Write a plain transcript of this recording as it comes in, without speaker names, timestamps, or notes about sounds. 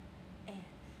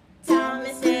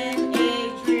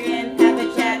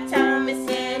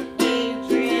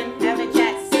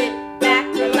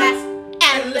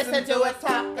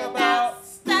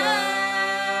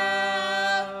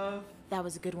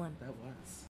good one. That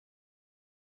was.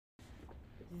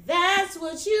 That's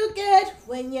what you get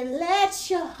when you let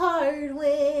your heart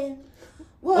win.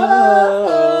 Whoa,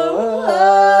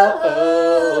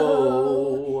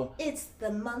 whoa. It's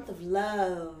the month of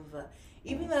love.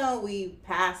 Even though we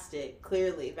passed it,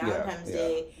 clearly, Valentine's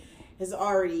Day is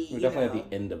already, We're definitely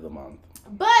at the end of the month.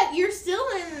 But you're still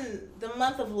in the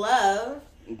month of love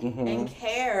and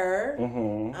care.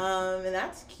 And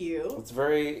that's cute. It's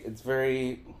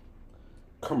very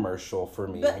commercial for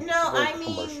me. But no, I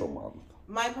mean, commercial month.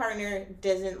 My partner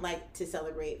doesn't like to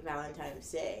celebrate Valentine's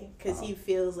Day because he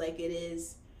feels like it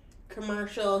is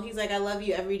commercial. He's like, I love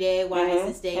you every day. Why is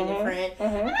this day different? And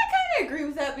I kind of agree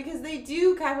with that because they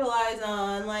do capitalize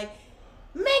on, like,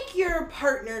 make your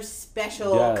partner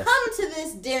special. Yes. Come to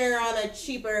this dinner on a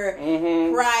cheaper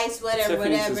price, whatever,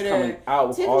 Tiffany's whatever. is coming out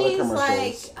with all the Tiffany's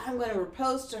commercials. like, I'm going to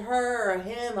propose to her or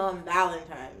him on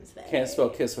Valentine's Day. Can't spell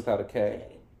kiss without a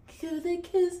K. Could they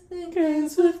kiss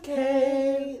with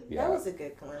K? Yeah. That was a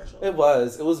good commercial. It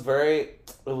was very.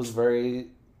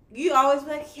 You always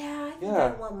be like, yeah, I think I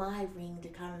Yeah. want my ring to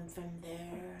come from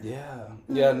there. Yeah.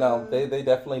 Yeah, no, they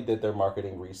definitely did their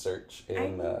marketing research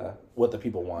in what the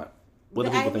people want. What the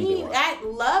people think they want.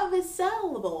 Love is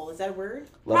sellable. Is that a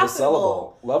word? Love is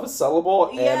sellable. Love is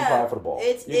sellable and profitable.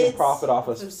 You can profit off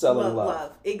of selling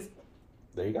love.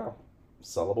 There you go.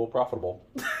 Sellable, profitable.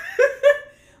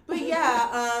 But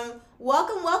yeah,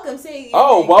 welcome. Say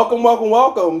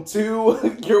welcome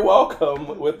to You're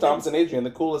Welcome with Thompson Adrian,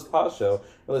 the coolest pod show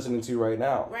you're listening to right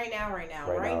now. Right now.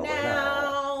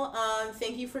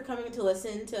 Thank you for coming to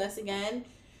listen to us again.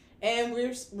 And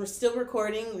we're still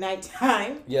recording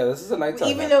nighttime. Yeah, this is a nighttime.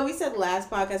 Even though we said last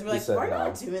podcast, we're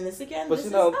not doing this again. But this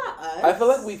is not us. I feel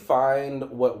like we find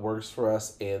what works for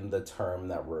us in the term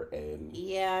that we're in.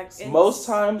 Yeah. Most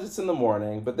times it's in the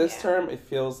morning, but this term it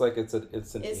feels like it's an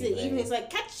evening. It's like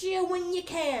catch you when you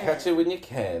can. Catch it when you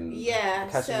can. Yeah.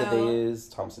 Catch it the day is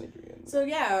Thompson Adrian. So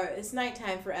yeah, it's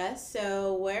nighttime for us.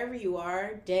 So wherever you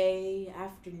are, day,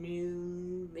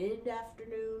 afternoon,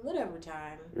 mid-afternoon, whatever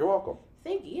time. You're welcome.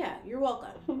 Thank you. Yeah, you're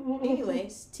welcome.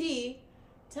 Anyways, T,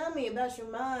 tell me about your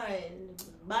mind,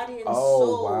 body, and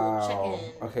soul. Wow. Check-in.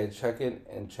 Okay, checking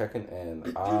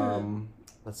in.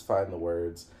 Let's find the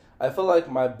words. I feel like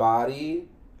my body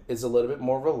is a little bit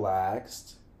more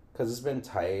relaxed because it's been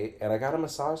tight, and I got a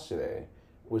massage today,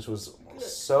 which was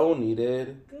so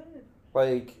needed. Good.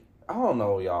 Like, I don't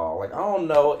know, y'all. Like, I don't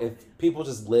know if people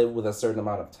just live with a certain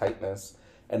amount of tightness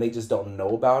and they just don't know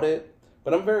about it.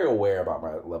 But I'm very aware about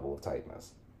my level of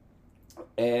tightness.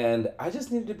 And I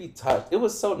just needed to be touched. It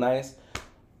was so nice.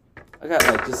 I got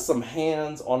like just some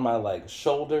hands on my like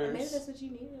shoulders. Maybe that's what you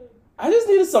needed. I just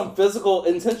needed some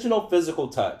intentional physical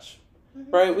touch.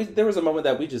 Right? There was a moment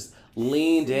that we just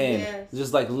leaned in. Yes.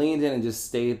 Just like leaned in and just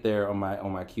stayed there on my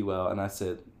QL. And I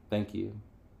said, thank you.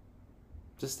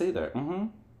 Just stay there.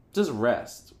 Just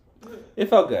rest.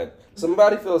 It felt good. So my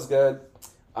body feels good.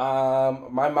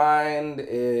 My mind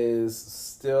is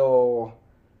still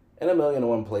in a million and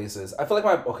one places. I feel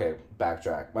like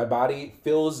backtrack. My body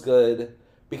feels good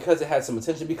because it had some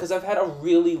attention because I've had a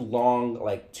really long,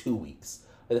 2 weeks.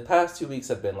 Like the past 2 weeks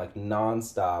have been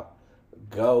nonstop,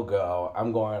 go.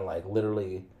 I'm going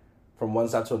literally from one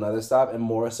stop to another stop and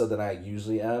more so than I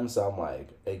usually am. So I'm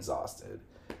exhausted.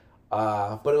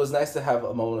 But it was nice to have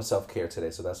a moment of self-care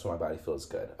today. So that's why my body feels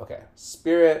good. Okay.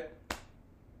 Spirit.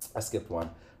 I skipped one.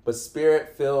 But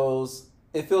spirit feels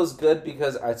good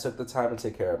because I took the time to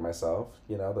take care of myself.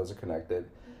 You know, those are connected.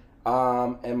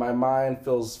 And my mind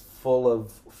feels full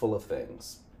of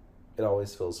things. It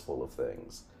always feels full of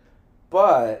things.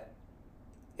 But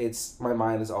my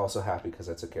mind is also happy because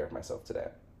I took care of myself today.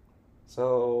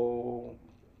 So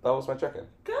that was my check-in.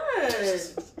 Good.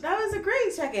 That was a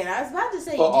great check-in. I was about to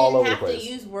say you didn't have to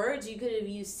use words. You could have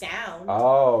used sound.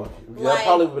 Oh, that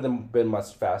probably would have been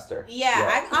much faster.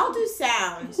 Yeah. I'll do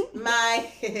sound. My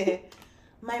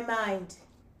mind.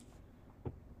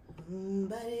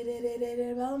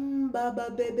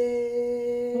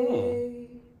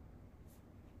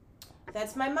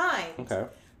 That's my mind. Okay.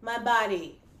 My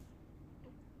body.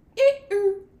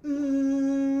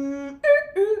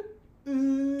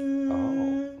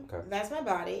 Okay. That's my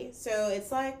body. So it's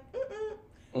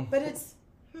but it's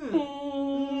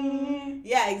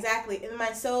Yeah, exactly. And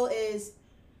my soul is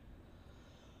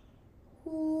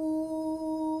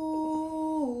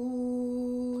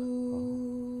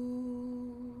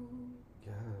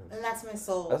and that's my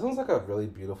soul. That sounds like a really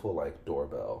beautiful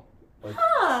doorbell.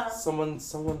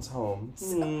 Someone's home.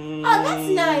 Oh, that's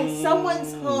nice.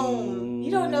 Someone's home. You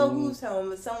don't know who's home,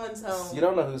 but someone's home. You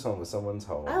don't know who's home, but someone's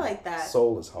home. I like that.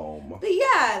 Soul is home. But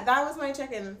yeah, that was my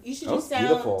check-in. You should just sound.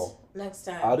 Beautiful. next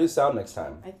time. I'll do sound next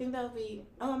time. I think that'll be.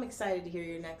 Oh, I'm excited to hear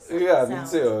your next. Yeah,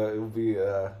 sounds. me too. It will be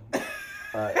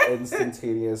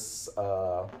instantaneous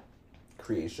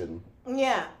creation.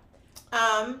 Yeah.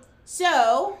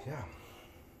 So. Yeah.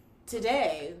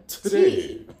 Today.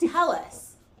 T, tell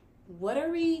us, what are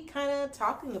we kind of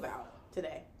talking about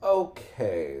today?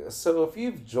 Okay, so if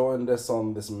you've joined us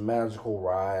on this magical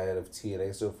ride of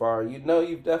TNA so far, you know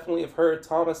you've definitely have heard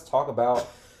Thomas talk about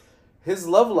his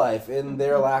love life and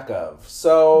their lack of.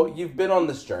 So you've been on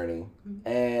this journey,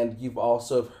 and you've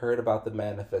also heard about the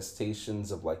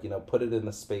manifestations of, like, you know, put it in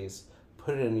the space,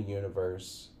 put it in the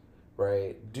universe,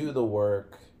 right? Do the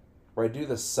work, right? Do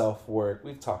the self-work.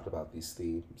 We've talked about these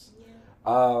themes.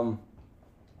 Yeah.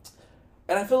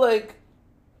 And I feel like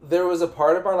there was a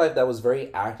part of my life that was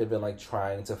very active in, like,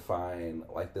 trying to find,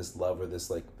 like, this love or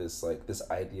this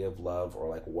idea of love or,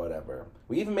 like, whatever.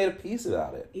 We even made a piece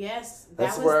about it. Yes,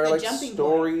 that's was where the our, like, jumping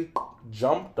story point.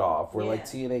 Jumped off, where like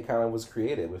TNA kind of was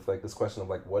created with, like, this question of,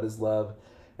 like, what is love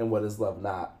and what is love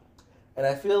not. And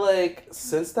I feel like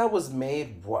since that was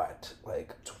made, what,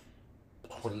 like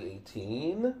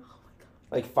 2018,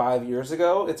 like 5 years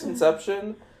ago, its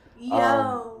inception.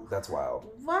 Yo, that's wild.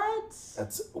 What?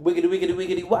 That's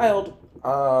wiggity wild.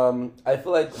 I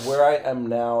feel like where I am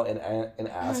now in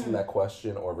asking that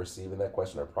question or receiving that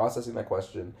question or processing that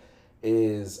question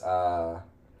is, I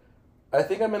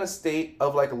think I'm in a state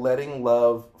of, like, letting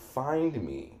love find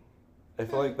me. I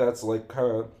feel like that's, like,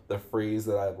 kind of the phrase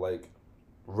that I've, like,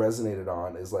 resonated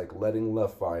on, is, like, letting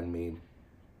love find me.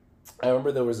 I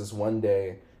remember there was this one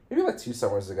day, maybe like 2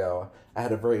 summers ago, I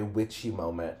had a very witchy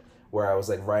moment where I was,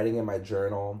 like, writing in my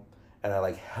journal, and I,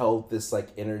 like, held this, like,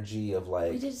 energy of,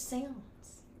 like... We did a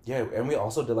seance. Yeah, and we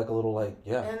also did, like, a little, like,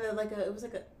 yeah. And then, like, it was,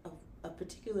 like, a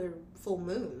particular full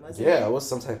moon, wasn't it? Yeah, it was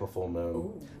some type of full moon.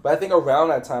 Ooh. But I think around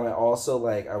that time, I also,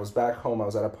 like, I was back home, I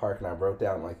was at a park, and I wrote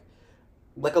down,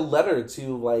 like a letter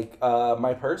to, like,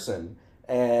 my person,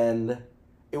 and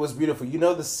it was beautiful. You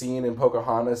know the scene in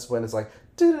Pocahontas when it's, like,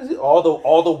 all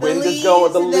the wind is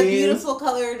going, the leaves, the beautiful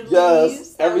colored leaves.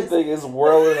 Yes, everything is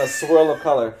whirling a swirl of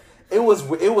color. It was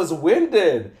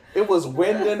winded. It was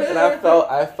winded, and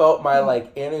I felt my,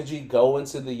 like, energy go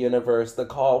into the universe. The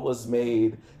call was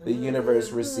made. The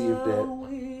universe received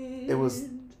it. It was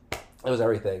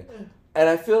everything, and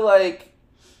I feel like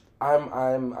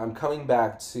I'm coming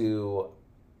back to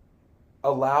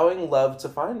allowing love to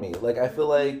find me. Like, I feel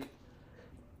like.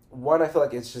 One, I feel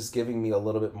like it's just giving me a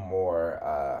little bit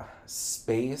more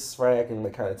space, right? I can,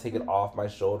 like, kind of take it off my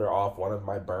shoulder, off one of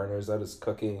my burners that is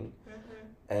cooking.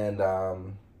 Mm-hmm.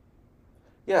 And,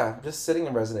 yeah, just sitting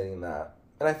and resonating that.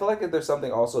 And I feel like there's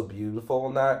something also beautiful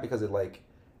in that, because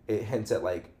it hints at,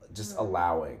 like, just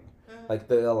allowing. Mm-hmm. Like,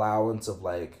 the allowance of,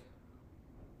 like,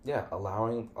 yeah,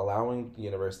 allowing the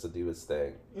universe to do its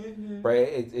thing. Mm-hmm.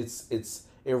 Right?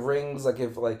 It rings, like,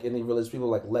 if, like, any religious people,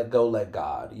 like, let go, let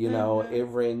God, you know? Mm-hmm. It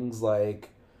rings, like,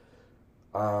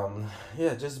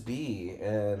 yeah, just be.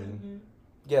 And,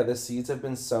 yeah, the seeds have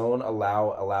been sown,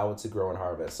 allow it to grow and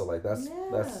harvest. So, like, that's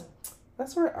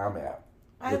where I'm at.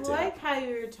 I like how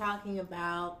you're talking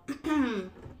about,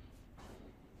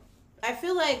 I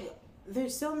feel like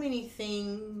there's so many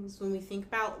things when we think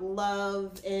about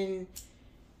love and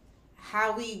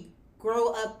how we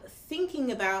grow up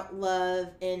thinking about love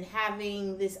and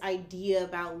having this idea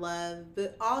about love,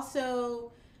 but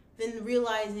also then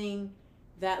realizing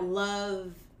that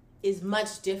love is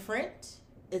much different.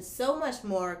 It's so much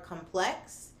more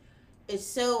complex. It's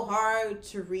so hard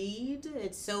to read.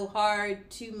 It's so hard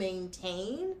to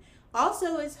maintain.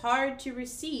 Also, it's hard to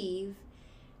receive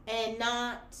and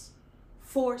not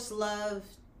force love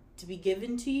to be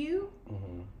given to you.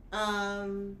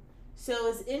 Mm-hmm. So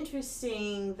it's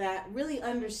interesting that really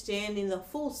understanding the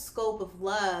full scope of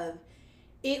love,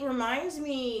 it reminds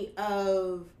me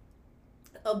of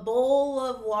a bowl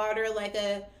of water, like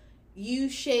a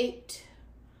U-shaped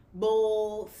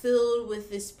bowl filled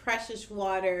with this precious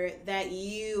water that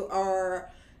you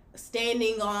are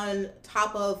standing on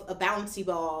top of a bouncy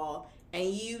ball, and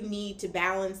you need to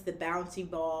balance the bouncy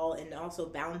ball and also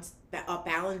balance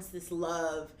this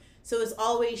love. So it's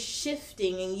always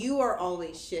shifting, and you are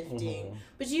always shifting. Mm-hmm.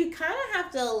 But you kind of have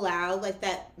to allow, like,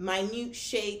 that minute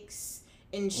shakes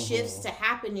and shifts to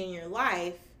happen in your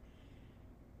life,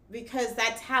 because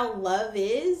that's how love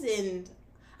is. And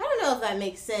I don't know if that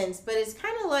makes sense, but it's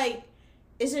kind of like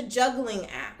it's a juggling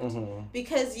act. Mm-hmm.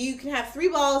 Because you can have 3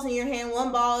 balls in your hand.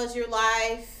 1 ball is your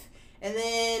life, and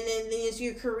then it's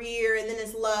your career, and then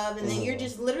it's love, and then you're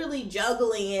just literally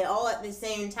juggling it all at the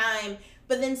same time.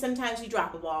 But then sometimes you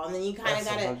drop a ball, and then you kind of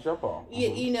gotta jump on.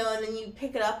 You know, and then you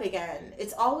pick it up again.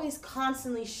 It's always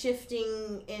constantly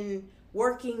shifting in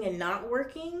working and not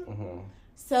working. Mm-hmm.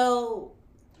 So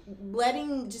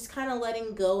kind of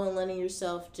letting go and letting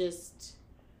yourself just,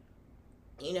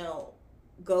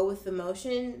 go with the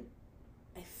motion.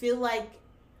 I feel like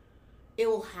it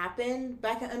will happen,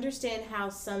 but I can understand how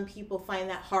some people find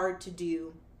that hard to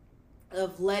do,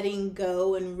 of letting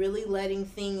go and really letting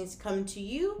things come to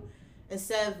you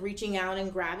instead of reaching out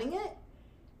and grabbing it.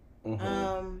 I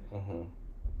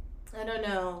don't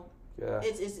know. Yeah.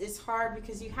 It's hard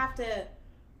because you have to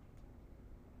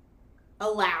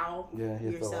allow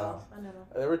yourself. I don't know.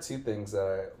 There were two things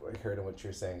that I heard in what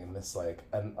you're saying, and this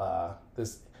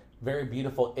this very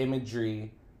beautiful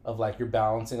imagery of like you're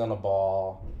balancing on a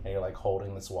ball and you're like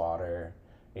holding this water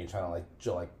and you're trying to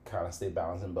like kind of stay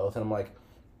balanced in both, and I'm like,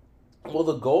 well,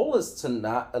 the goal is to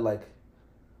not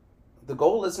the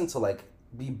goal isn't to like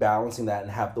be balancing that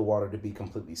and have the water to be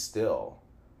completely still.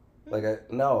 Like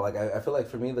I feel like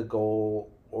for me the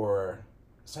goal, or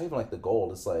it's not even like the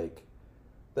goal, it's like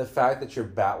the fact that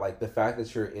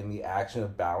you're in the action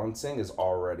of balancing is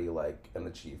already like an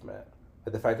achievement.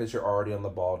 Like the fact that you're already on the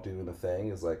ball doing the thing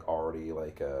is like already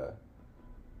like a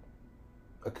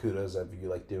kudos of you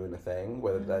like doing the thing,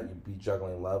 whether that you be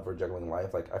juggling love or juggling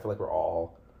life. Like I feel like we're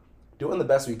all doing the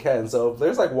best we can. So if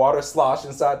there's like water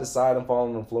sloshing side to side and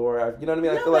falling on the floor, you know what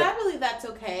I mean? No, but I believe that's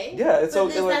okay. Yeah, it's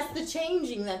okay. That's the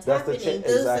changing that's happening.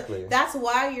 Exactly. That's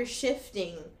why you're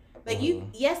shifting. Like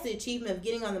the achievement of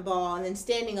getting on the ball and then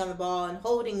standing on the ball and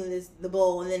holding the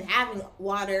bowl and then having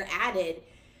water added.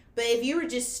 But if you were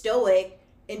just stoic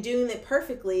and doing it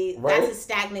perfectly, that's a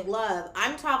stagnant love.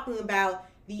 I'm talking about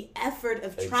the effort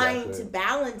of trying to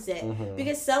balance it,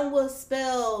 because some will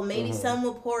spill, maybe some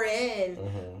will pour in,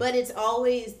 but it's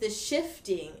always the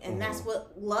shifting, and that's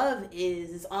what love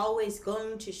is. It's always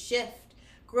going to shift,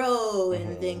 grow,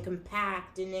 and then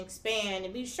compact and expand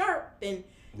and be sharp, and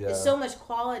there's so much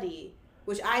quality,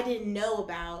 which I didn't know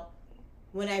about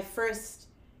when I first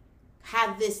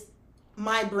had this.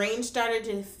 My brain started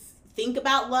to think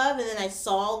about love, and then I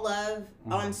saw love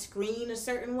on screen a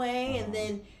certain way, and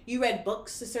then you read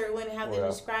books a certain way and how they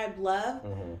described love,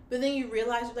 but then you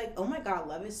realize you're like, oh my god,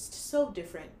 love is so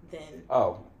different than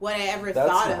what I ever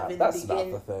thought of in the beginning. That's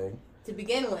not the thing. To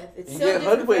begin with, it's so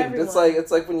different for everyone.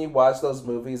 It's like when you watch those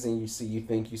movies and you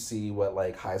think you see what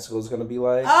like high school is gonna be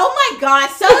like. Oh my god,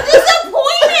 so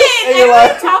disappointed! And you're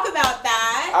like, talk about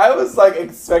that. I was like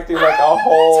expecting like a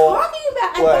whole. I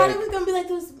thought it was gonna be like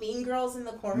those Mean Girls in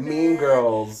the corner. Mean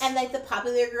Girls. And like the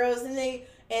popular girls and the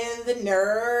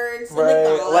nerds and right.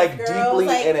 the goth like girls,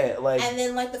 deeply in it, like. And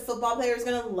then like the football player is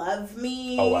gonna love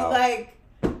me. Oh wow. Like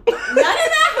none of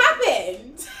that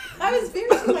happened. I was very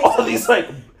myself. All these like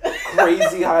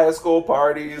crazy high school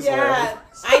parties. Yeah,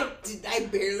 I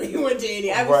barely went to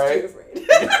any. I was too afraid.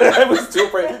 I was too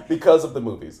afraid because of the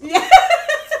movies. Yeah.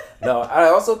 No, I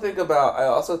also think about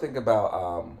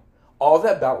all of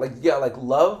that about like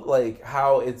love, like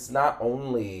how it's not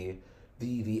only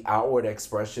the outward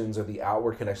expressions or the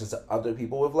outward connections to other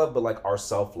people with love, but like our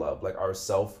self-love, like our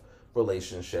self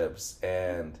relationships,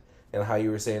 and how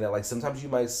you were saying that like sometimes you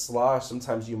might slosh,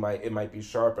 sometimes it might be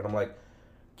sharp, and I'm like,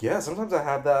 yeah, sometimes I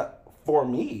have that for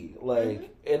me,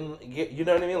 like, and you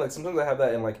know what I mean? Like sometimes I have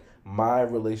that in like my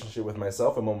relationship with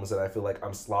myself, in moments that I feel like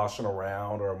I'm sloshing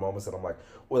around, or moments that I'm like,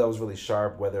 well, that was really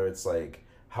sharp, whether it's like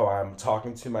how I'm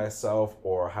talking to myself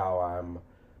or how I'm,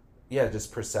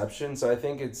 just perception. So I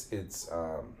think it's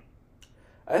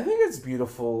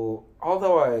beautiful.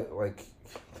 Although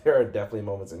there are definitely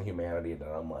moments in humanity that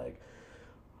I'm like,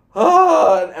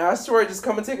 an asteroid, just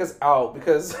come and take us out,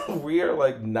 because we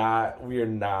are not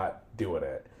doing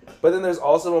it. But then there's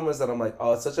also moments that I'm like,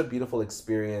 oh, it's such a beautiful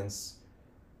experience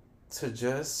to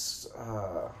just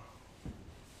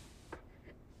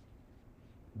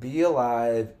be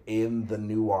alive in the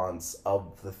nuance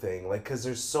of the thing, like, because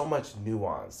there's so much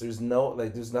nuance. There's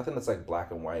nothing that's like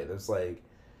black and white.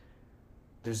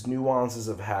 There's nuances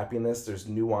of happiness, there's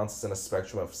nuances in a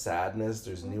spectrum of sadness,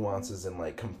 there's nuances in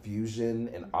like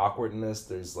confusion and awkwardness,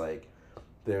 there's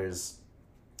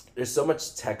so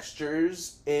much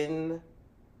textures in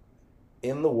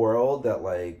the world that,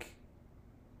 like,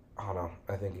 I don't know,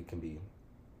 I think it can be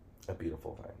a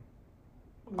beautiful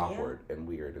thing. Yeah. Awkward and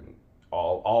weird and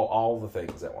all the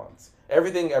things at once.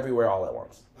 Everything, everywhere, all at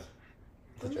once.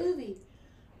 The movie.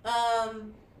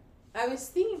 I was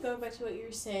thinking, going back to what you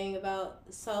were saying about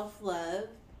self-love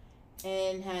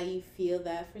and how you feel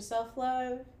that for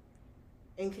self-love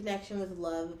in connection with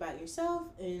love about yourself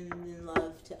and then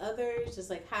love to others. Just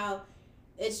like how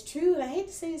it's true, and I hate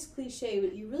to say it's cliche,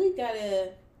 but you really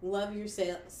gotta love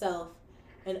yourself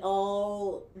and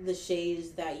all the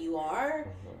shades that you are,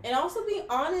 and also be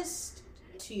honest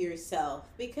to yourself,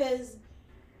 because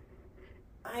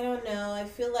I don't know. I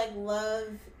feel like love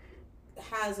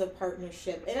has a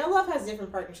partnership, and love has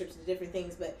different partnerships to different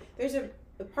things, but there's a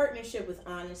partnership with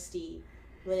honesty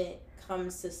when it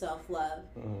comes to self-love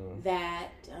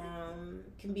that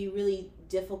can be really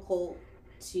difficult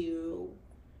to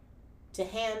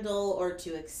handle or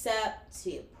to accept,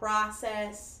 to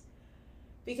process,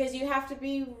 because you have to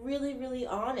be really, really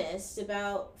honest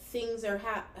about things or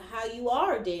how you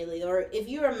are daily, or if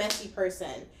you're a messy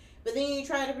person, but then you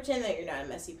try to pretend that you're not a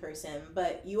messy person,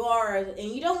 but you are,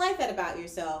 and you don't like that about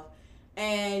yourself,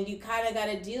 and you kind of got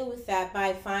to deal with that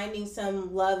by finding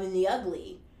some love in the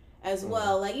ugly as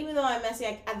well. Like, even though I'm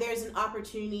messy, there's an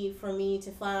opportunity for me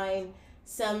to find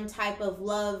some type of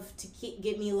love to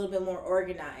get me a little bit more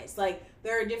organized. Like,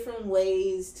 there are different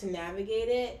ways to navigate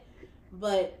it,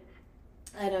 but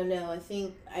I don't know. I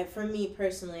think for me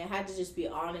personally, I had to just be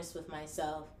honest with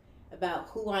myself about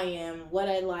who I am, what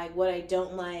I like, what I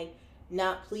don't like,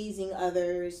 not pleasing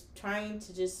others, trying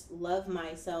to just love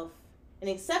myself and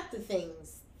accept the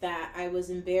things that I was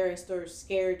embarrassed or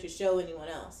scared to show anyone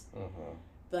else. Mm-hmm.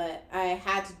 But I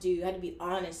had to be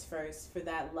honest first for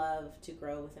that love to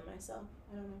grow within myself.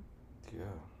 I don't know. Yeah.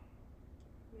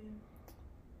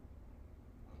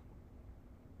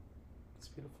 It's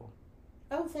beautiful.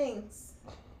 Oh, thanks.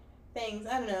 I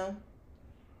don't know.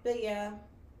 But yeah.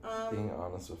 Being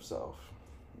honest with self.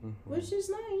 Mm-hmm. Which is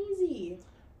not easy.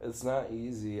 It's not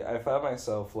easy. I find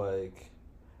myself like,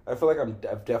 I feel like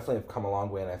I've definitely come a long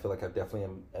way, and I feel like I definitely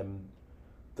am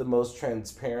the most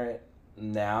transparent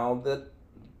now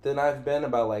than I've been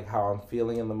about like how I'm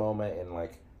feeling in the moment and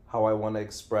like how I want to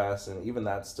express, and even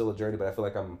that's still a journey, but I feel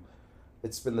like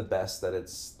it's been the best that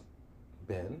it's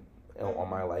been on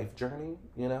my life journey,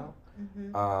 you know?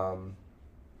 Mm-hmm.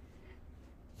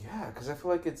 Yeah, because I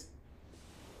feel like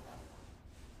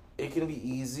it can be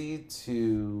easy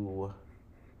to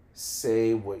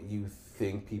say what you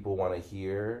think people want to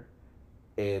hear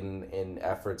in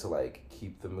effort to like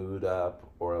keep the mood up,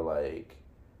 or like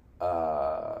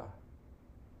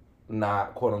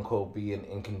not quote unquote be an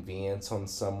inconvenience on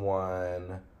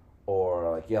someone,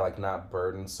 or like not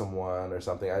burden someone or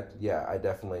something. I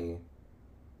definitely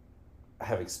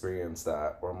have experienced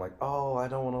that where I'm like, oh, I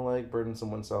don't want to like burden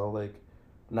someone, so I'll like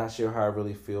not share how I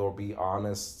really feel or be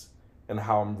honest and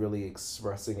how I'm really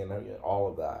expressing and all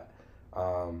of that.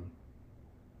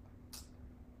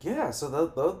 Yeah, so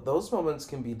those moments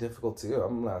can be difficult too.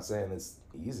 I'm not saying it's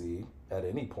easy at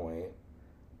any point.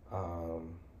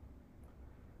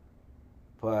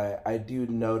 But I do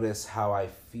notice how I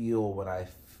feel when I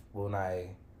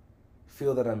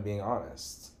feel that I'm being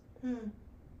honest. And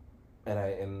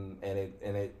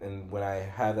when I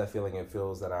have that feeling, it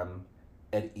feels that I'm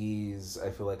at ease. I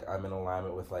feel like I'm in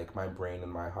alignment with like my brain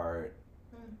and my heart.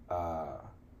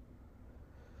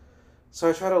 So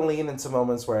I try to lean into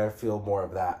moments where I feel more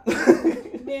of that.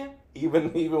 Yeah.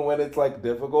 Even when it's like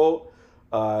difficult,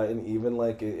 and even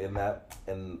like in that,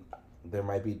 and there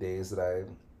might be days that I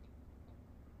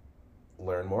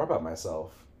learn more about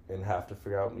myself and have to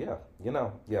figure out,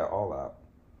 all that.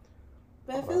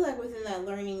 But I feel like within that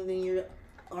learning, then you're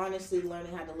honestly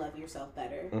learning how to love yourself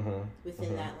better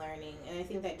within that learning. And I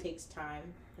think that takes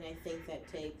time, and I think that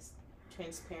takes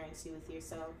transparency with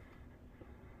yourself,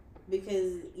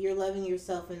 because you're loving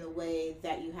yourself in the way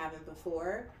that you haven't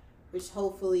before, which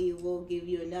hopefully will give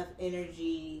you enough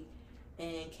energy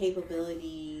and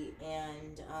capability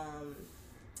and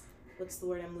what's the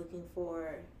word I'm looking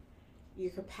for?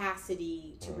 Your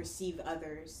capacity to receive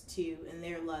others too, and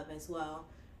their love as well.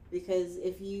 Because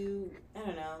if you, I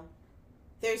don't know,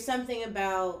 there's something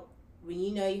about when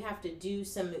you have to do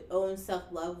some own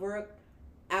self-love work,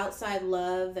 outside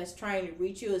love that's trying to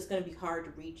reach you, it's going to be hard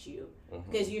to reach you.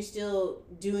 Because you're still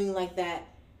doing like that,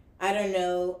 I don't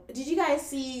know. Did you guys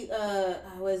see,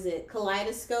 was it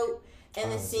Kaleidoscope? And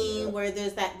the scene where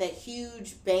there's that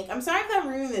huge bank. I'm sorry if I'm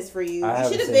ruining this for you. I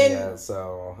you should have been been.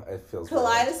 So it feels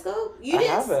Kaleidoscope. You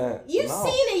didn't. I haven't. You've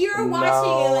seen it. You were watching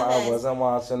it with us. I wasn't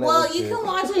watching it. Well, you can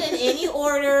watch it in any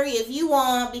order if you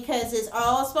want, because it's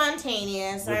all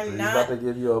spontaneous. I'm not about to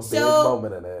give you a big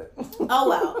moment in it. Oh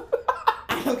well,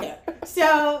 I don't care.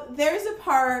 So there's a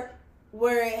part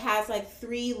where it has like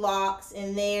 3 locks,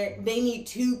 and they need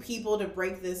 2 people to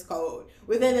break this code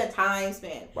within a time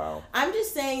span. Wow. I'm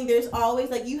just saying there's always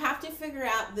like, you have to figure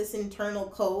out this internal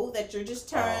code that you're just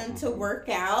trying to work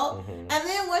out. And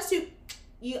then once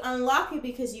you unlock it,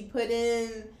 because you put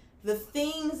in the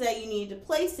things that you need to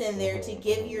place in there to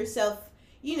give yourself,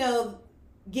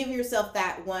 give yourself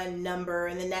that one number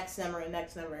and the next number and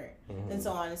next number and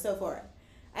so on and so forth.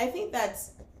 I think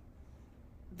that's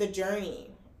the journey.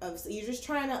 You're just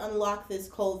trying to unlock this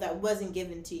code that wasn't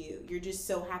given to you. You're just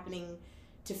so happening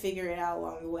to figure it out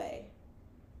along the way.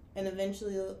 And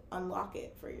eventually unlock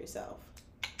it for yourself.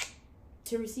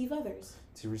 To receive others.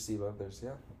 To receive others,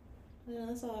 yeah. Yeah,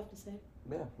 that's all I have to say.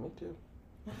 Yeah, me too.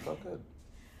 I felt good.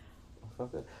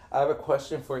 I have a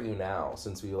question for you now,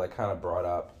 since we like kind of brought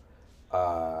up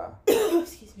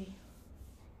excuse me,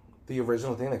 the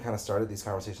original thing that kind of started these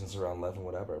conversations around love and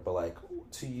whatever. But like,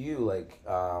 to you, like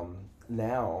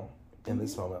now in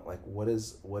this moment, like what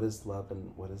is love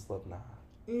and what is love not?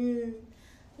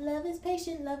 Love is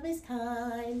patient, love is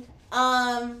kind.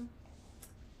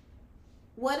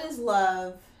 What is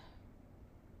love?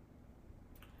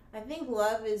 I think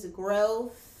love is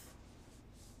growth.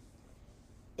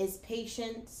 It's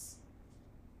patience.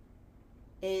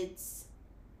 It's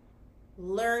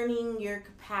learning your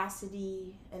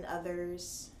capacity and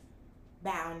others'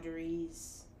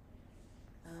 boundaries.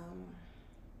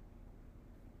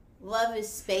 Love is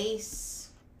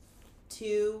space,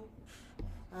 too.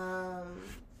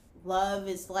 Love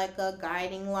is like a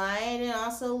guiding light, and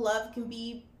also love can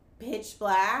be pitch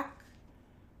black.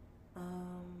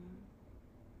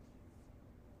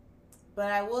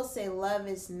 But I will say love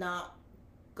is not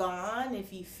gone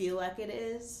if you feel like it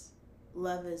is.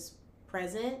 Love is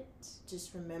present.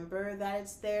 Just remember that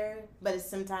it's there, but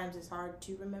sometimes it's hard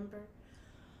to remember.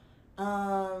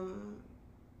 Love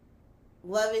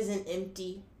isn't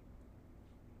empty.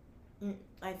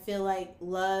 I feel like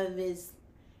love is,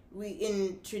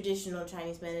 in traditional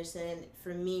Chinese medicine,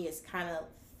 for me, it's kind of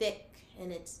thick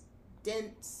and it's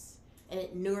dense and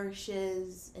it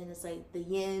nourishes and it's like the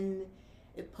yin,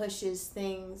 it pushes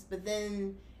things, but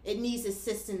then it needs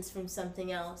assistance from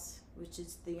something else, which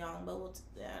is the yang, but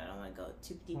I don't want to go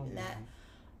too deep in that.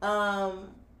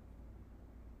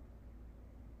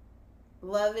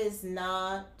 Love is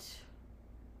not...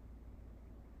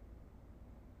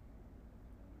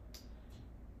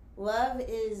 Love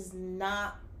is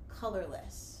not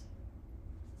colorless.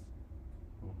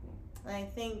 And I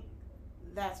think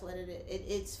that's what it is.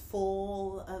 It's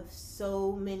full of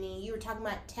so many... You were talking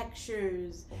about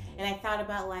textures, and I thought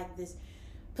about like this,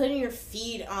 putting your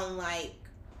feet on like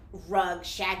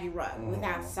shaggy rug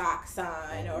without socks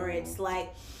on, or it's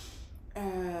like,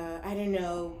 I don't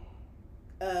know,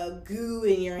 goo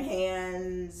in your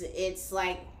hands. It's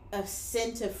like a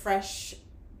scent of fresh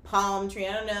palm tree.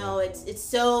 I don't know. It's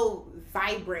so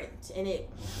vibrant, and it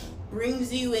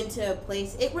brings you into a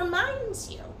place. It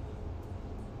reminds you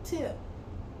too.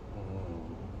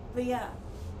 But yeah.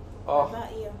 What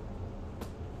about you?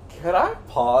 Can I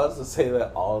pause to say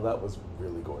that all of that was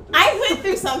really gorgeous? I went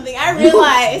through something. I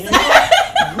realized.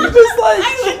 You just like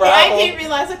I didn't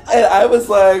realize. Like, and I was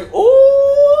like,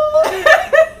 ooh,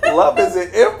 love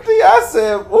isn't empty. I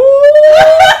said, ooh.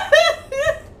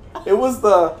 It was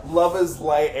the love is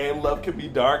light and love can be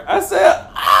dark. I said,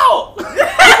 ow.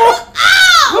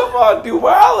 Come on,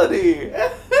 duality.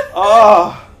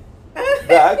 Oh.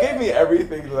 That gave me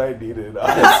everything that I needed,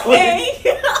 honestly.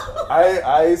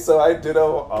 Okay. So I did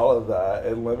all of that,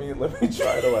 and let me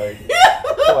try to like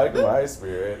collect my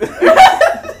spirit.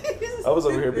 I was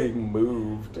over here being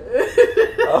moved. And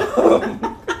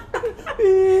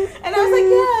I was like,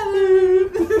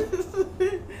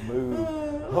 yeah, move.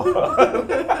 Hold on.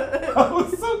 That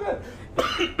was so good.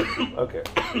 Okay.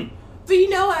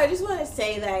 But I just want to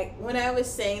say that when I was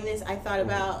saying this, I thought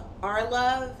about our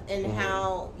love and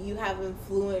how you have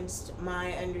influenced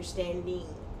my understanding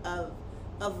of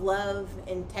love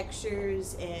and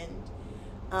textures, and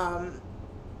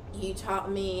you taught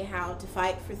me how to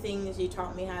fight for things. You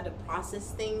taught me how to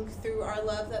process things through our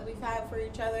love that we've had for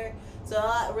each other. So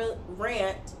that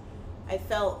rant, I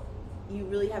felt you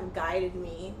really have guided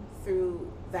me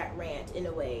through that rant in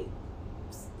a way,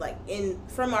 like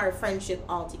from our friendship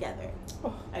altogether.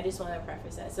 I just want to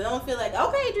preface that, so don't feel like,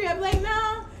 okay, Dre, I'm like,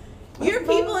 no, your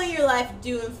people in your life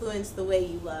do influence the way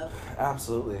you love.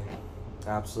 Absolutely.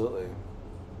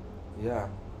 Yeah.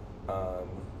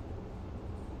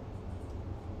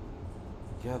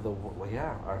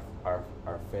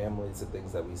 Our families, the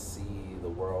things that we see, the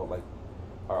world, like,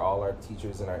 are all our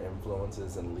teachers and our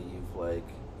influences, and leave like,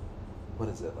 what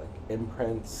is it, like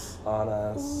imprints on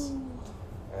us. Ooh.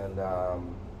 And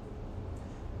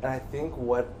I think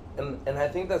and I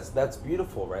think that's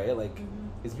beautiful, right? Like,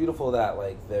 it's beautiful that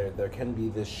like there can be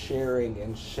this sharing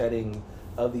and shedding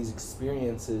of these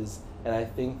experiences, and I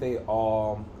think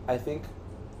an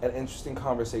interesting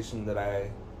conversation that I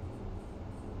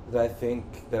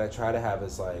try to have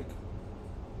is like,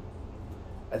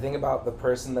 I think about the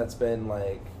person that's been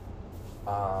like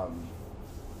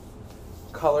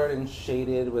colored and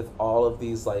shaded with all of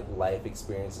these like life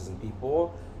experiences and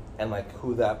people, and like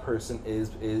who that person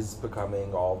is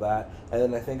becoming all that. And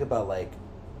then I think about like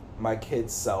my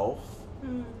kid's self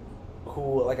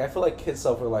who, like, I feel like kid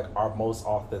self are, like, our most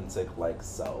authentic, like,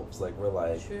 selves. Like, we're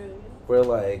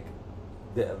like,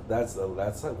 yeah, that's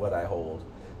like what I hold.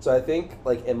 So I think,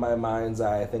 like, in my mind's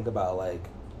eye, I think about, like,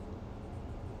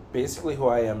 basically who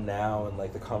I am now and,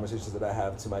 like, the conversations that I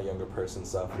have to my younger person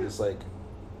self. I'm just like,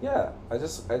 yeah, I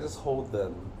just hold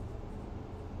them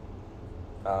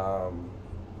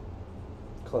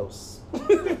close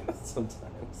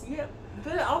sometimes. Yeah,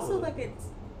 but also, like, I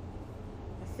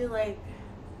feel like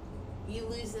you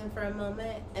lose them for a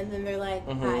moment and then they're like,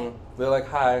 hi. They're like,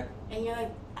 hi. And you're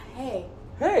like, hey.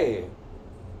 Hey.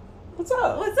 What's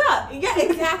up? What's up? Yeah,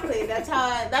 exactly. That's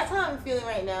how I'm feeling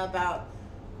right now about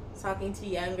talking to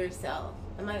younger self.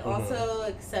 Am I also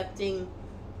accepting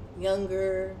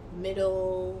younger,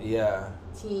 middle,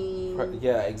 teen?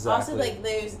 Yeah, exactly. Also, like,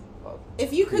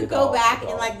 if you could go back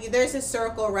and, like, there's a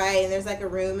circle, right, and there's, like, a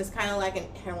room. It's kind of like I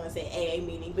don't want to say AA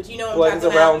meeting, but you know what I'm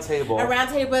talking about. Like, it's a round table. A round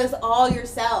table, but it's all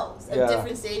yourselves of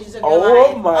different stages of your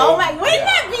life. Oh my! Wouldn't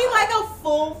that be, like, a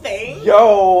full thing?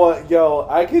 Yo,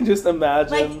 I can just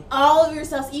imagine. Like, all of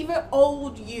yourselves, even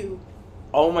old you.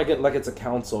 Oh my god, like it's a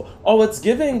council. Oh, it's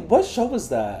giving. What show was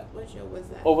that? What show was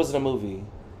that? Or was it a movie?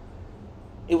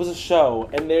 It was a show,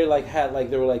 and they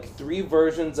there were like 3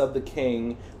 versions of the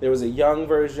king. There was a young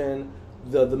version,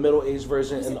 the middle-aged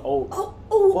version, and the old.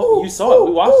 You saw it.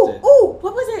 We watched it. Oh,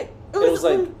 what was it? It was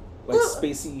like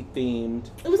spacey themed.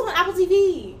 It was on Apple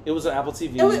TV. It was on Apple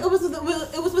TV. It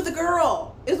was with the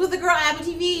girl. It was with the girl on Apple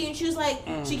TV, and she was like,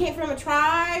 she came from a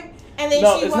tribe, and then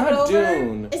she walked over.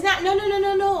 Dune. It's not.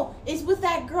 No. It's with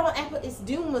that girl on Apple.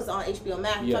 Dune was on HBO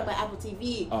Max. Yeah. Talk about Apple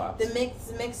TV. The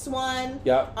mixed one.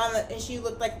 Yep. And she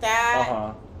looked like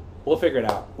that. We'll figure it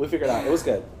out. It was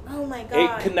good. Oh my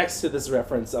god. It connects to this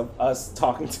reference of us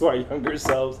talking to our younger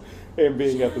selves and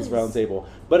being at this round table.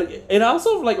 But it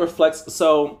also, like, reflects.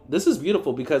 So this is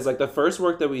beautiful because, like, the first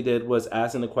work that we did was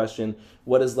asking the question,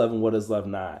 what is love and what is love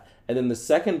not? And then the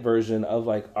second version of,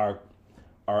 like, our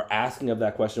asking of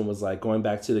that question was, like, going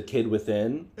back to the kid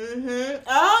within.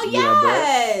 Oh,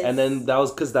 yes. And then that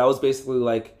was basically,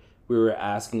 like, we were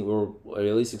asking, or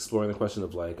at least exploring the question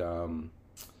of, like,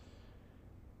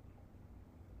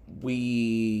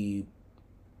 we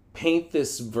paint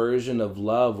this version of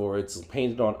love, or it's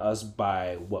painted on us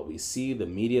by what we see, the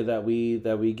media that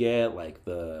we get, like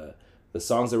the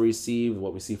songs that we receive,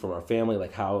 what we see from our family,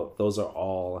 like how those are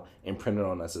all imprinted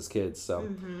on us as kids. So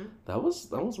that was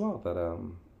wild. That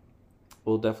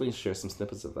we'll definitely share some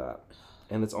snippets of that,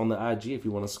 and it's on the IG if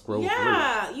you want to scroll through.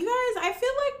 Yeah, you guys, I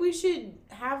feel like we should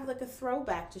have, like, a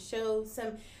throwback to show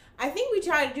some. I think we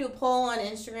tried to do a poll on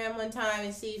Instagram one time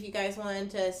and see if you guys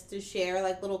wanted us to share,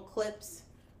 like, little clips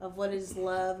of what is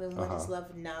love and what is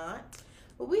love not.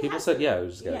 But people said, we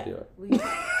just gotta do it.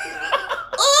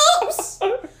 Oops!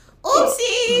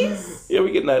 Oopsies! Yeah,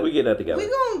 we get that together. We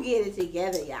gonna get it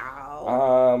together,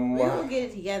 y'all. We gonna get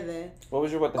it together. What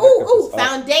was your what the heck?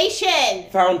 Foundation!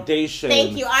 Foundation.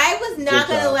 Thank you. I was not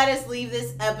gonna let us leave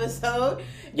this episode.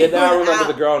 Yeah, now I remember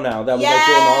the girl now that was like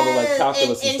doing all the like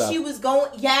calculus and stuff. And she was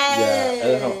going,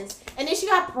 and then she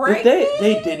got pregnant.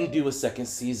 They didn't do a second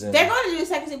season. They're going to do a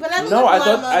second season, but that was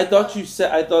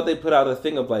I thought they put out a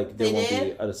thing of like there won't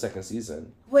be a second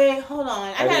season. Wait, hold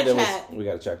on, I gotta check. We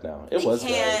gotta check now.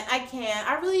 I can't.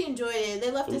 I really enjoyed it.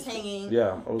 They left us hanging.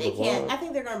 Yeah, they can't. I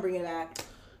think they're gonna bring it back.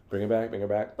 Bring it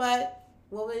back. But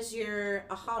what was your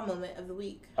aha moment of the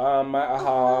week? My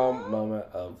aha moment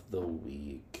of the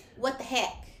week. What the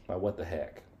heck? My what the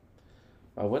heck?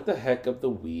 My what the heck of the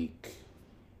week.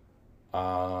 The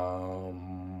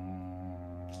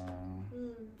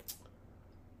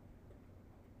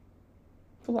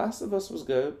Last of Us was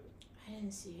good. I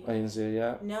didn't see it. I didn't see it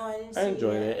yet. No, I didn't see it. I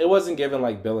enjoyed it. It wasn't given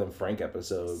like Bill and Frank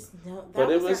episode. No, that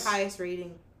was their highest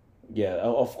rating. Yeah,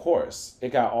 of course.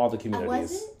 It got all the communities.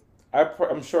 Was it?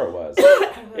 I'm sure it was.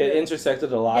 It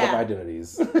intersected a lot of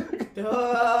identities.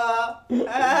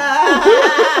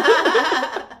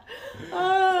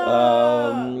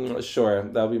 Sure.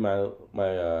 That'll be my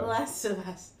Last of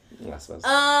Us. Last of Us.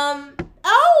 My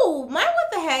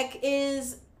what the heck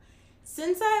is,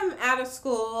 since I'm out of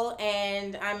school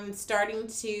and I'm starting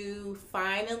to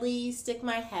finally stick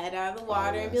my head out of the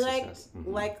water and be like,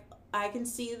 like, I can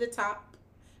see the top,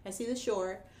 I see the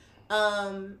shore.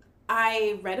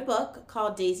 I read a book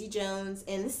called Daisy Jones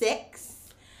and the Six.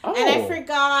 Oh, and I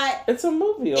forgot. It's a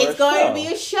movie. It's going to be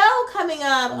a show coming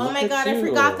up. Oh my god, I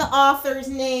forgot the author's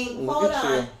name. Hold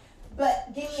on.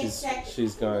 But give me a second.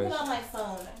 She's going. Put it on my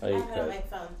phone. I have it on my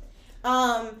phone.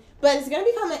 But it's going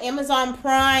to become an Amazon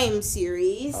Prime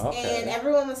series. Okay. And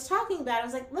everyone was talking about it. I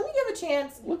was like, let me give a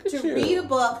chance to read a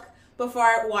book before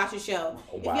I watch a show.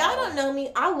 Wow. If y'all don't know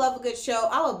me, I love a good show.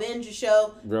 I will binge a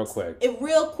show. Real quick.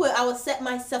 I will set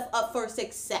myself up for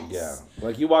success. Yeah.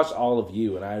 Like you watched all of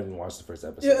You and I didn't watch the first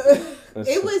episode.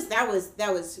 That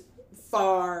was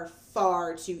far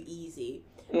too easy.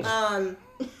 It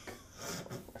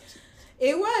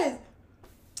was.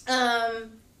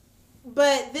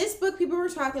 But this book people were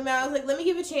talking about, I was like, let me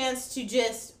give a chance to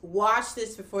just watch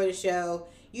this before the show.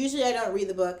 Usually I don't read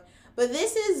the book. But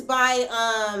this is by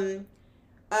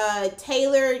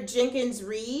Taylor Jenkins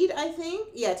Reid, I think.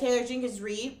 Yeah, Taylor Jenkins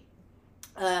Reid.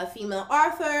 Female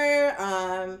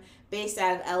author, based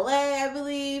out of LA, I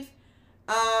believe.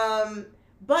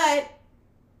 But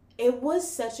it was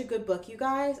such a good book, you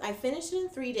guys. I finished it in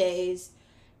 3 days.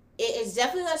 It is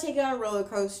definitely going to take you on a roller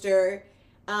coaster.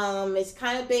 It's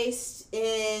kind of based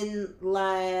in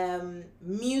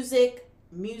music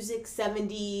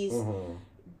 70s, Mm-hmm.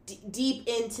 Deep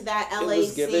into that LA It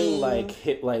was giving scene. like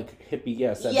hippie, 70s.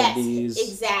 Yes,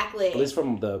 exactly. At least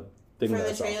from the thing From that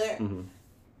the I saw. trailer. Mm-hmm.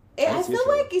 I feel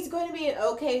like it's going to be an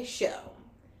okay show.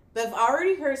 But I've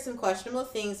already heard some questionable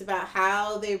things about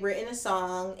how they've written a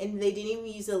song and they didn't even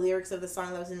use the lyrics of the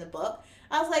song that was in the book.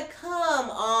 I was like, come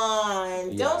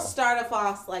on. Yeah. Don't start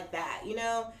off like that, you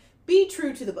know? Be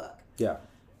true to the book. Yeah.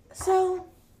 So...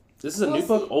 This is a new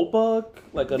book, old book?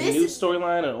 Like a new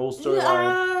storyline, an old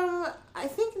storyline? I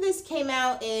think this came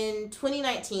out in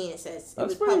 2019, it says.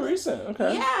 That's pretty recent,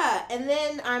 okay. Yeah, and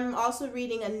then I'm also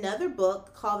reading another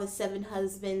book called The Seven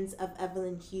Husbands of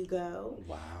Evelyn Hugo.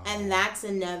 Wow. And that's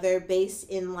another based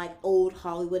in like old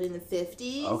Hollywood in the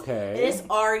 50s. Okay. And it's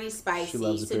already spicy. She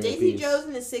loves a So period Daisy piece. Jones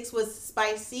in the Six was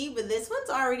spicy, but this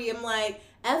one's already, I'm like,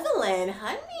 Evelyn,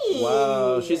 honey.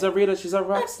 Wow, she's a reader, she's a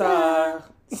rock star.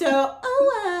 So,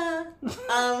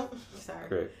 sorry.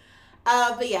 Great.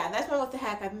 But yeah, that's my what the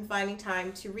heck. I've been finding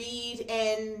time to read,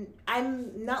 and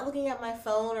I'm not looking at my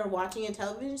phone or watching a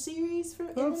television series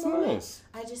for. That's nice.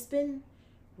 I just been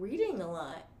reading a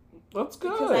lot. That's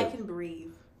good. Because I can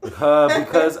breathe.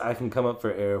 Because I can come up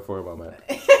for air for a moment.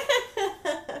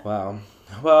 Wow.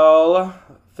 Well,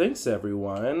 thanks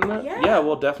everyone. Yeah,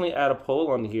 we'll definitely add a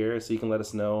poll on here so you can let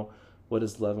us know what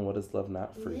is love and what is love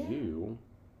not for you.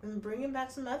 And bringing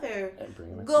back some other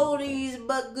Goldies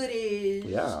but goodies.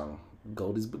 Yeah,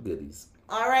 goldies but goodies.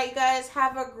 All right, you guys,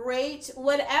 have a great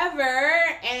whatever,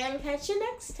 and catch you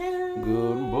next time.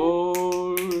 Good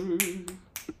boy.